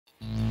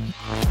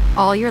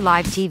all your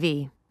live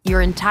TV,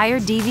 your entire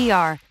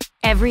DVR,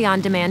 every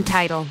on-demand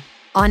title,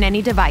 on any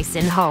device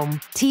in home.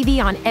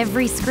 TV on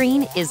every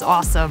screen is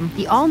awesome.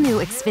 The all-new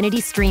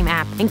Xfinity Stream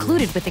app,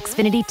 included with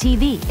Xfinity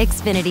TV.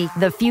 Xfinity,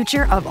 the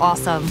future of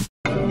awesome.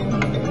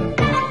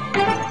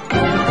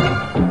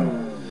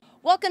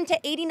 Welcome to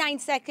 89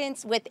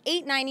 Seconds with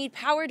 890,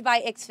 powered by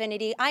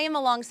Xfinity. I am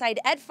alongside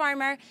Ed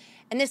Farmer,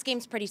 and this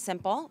game's pretty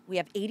simple. We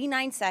have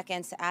 89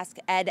 seconds to ask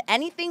Ed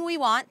anything we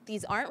want.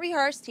 These aren't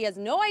rehearsed. He has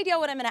no idea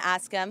what I'm going to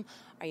ask him.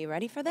 Are you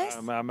ready for this?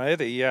 I'm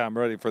ready. Yeah, I'm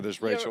ready for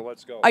this, Rachel.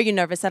 Let's go. Are you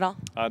nervous at all?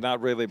 Not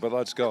really, but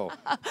let's go.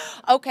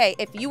 Okay,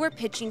 if you were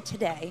pitching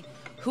today,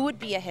 who would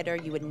be a hitter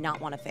you would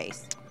not want to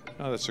face?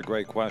 Oh, that's a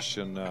great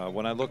question.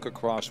 When I look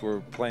across,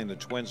 we're playing the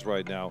Twins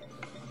right now.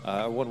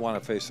 I wouldn't want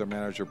to face their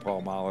manager,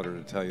 Paul Molitor,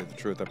 to tell you the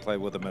truth. I played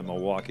with him in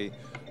Milwaukee.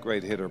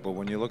 Great hitter. But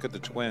when you look at the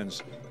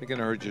Twins, they're going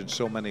to hurt you in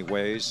so many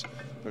ways.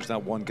 There's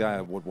not one guy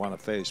I would want to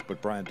face, but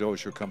Brian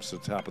Dozier comes to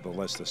the top of the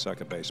list, the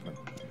second baseman.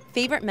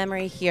 Favorite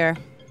memory here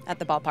at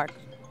the ballpark?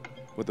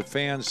 With the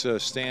fans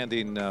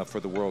standing for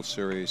the World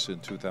Series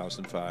in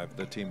 2005,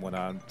 the team went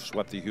on,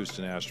 swept the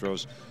Houston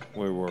Astros.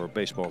 We were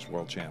baseball's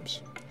world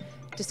champs.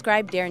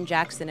 Describe Darren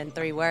Jackson in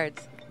 3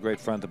 words. Great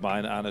friend of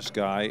mine, honest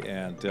guy,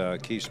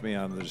 and keeps me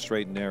on the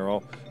straight and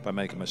narrow. If I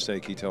make a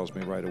mistake, he tells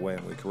me right away,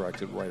 and we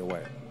correct it right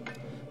away.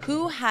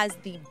 Who has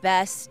the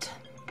best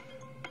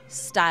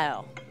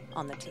style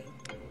on the team?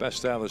 Best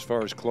style as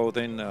far as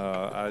clothing,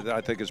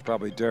 I think it's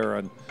probably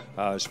Darren.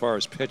 As far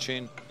as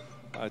pitching,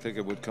 I think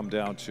it would come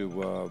down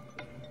to,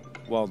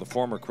 well, the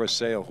former Chris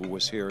Sale, who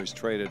was here, he's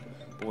traded.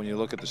 But when you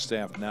look at the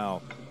staff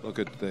now, look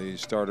at the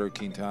starter,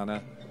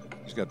 Quintana.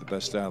 He's got the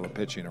best style of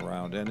pitching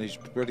around, and he's a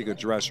pretty good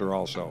dresser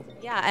also.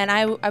 Yeah, and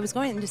I was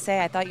going to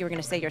say, I thought you were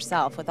going to say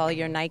yourself with all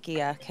your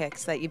Nike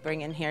kicks that you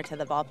bring in here to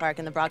the ballpark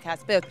and the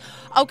broadcast booth.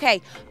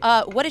 Okay,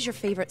 what is your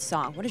favorite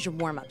song? What is your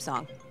warm-up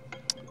song?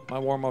 My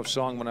warm-up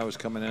song when I was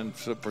coming in,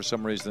 for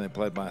some reason they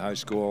played my high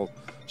school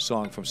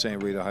song from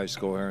St. Rita High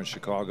School here in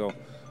Chicago.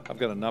 I've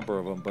got a number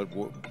of them, but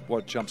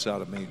what jumps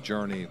out at me,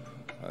 Journey,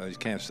 You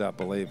Can't Stop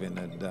Believing,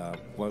 and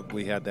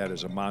we had that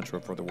as a mantra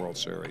for the World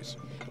Series.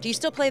 Do you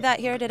still play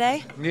that here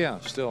today? Yeah,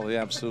 still,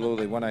 yeah,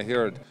 absolutely. When I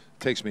hear it, it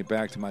takes me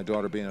back to my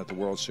daughter being at the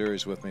World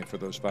Series with me for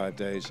those 5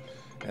 days,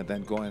 and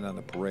then going on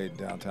the parade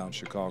downtown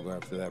Chicago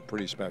after that.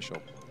 Pretty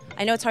special.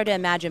 I know it's hard to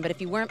imagine, but if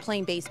you weren't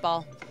playing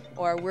baseball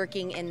or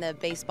working in the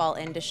baseball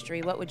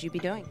industry, what would you be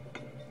doing?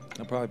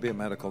 I'll probably be a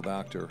medical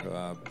doctor.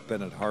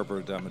 Been at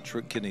Harvard. I'm a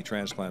kidney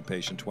transplant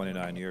patient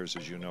 29 years,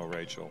 as you know,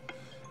 Rachel.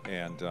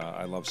 And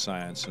I love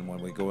science. And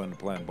when we go in to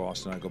play in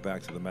Boston, I go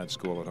back to the med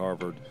school at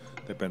Harvard.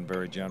 They've been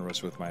very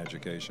generous with my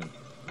education.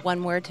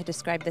 One word to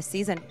describe this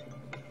season?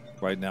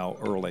 Right now,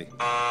 early.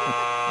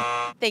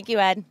 Thank you,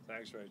 Ed.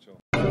 Thanks, Rachel.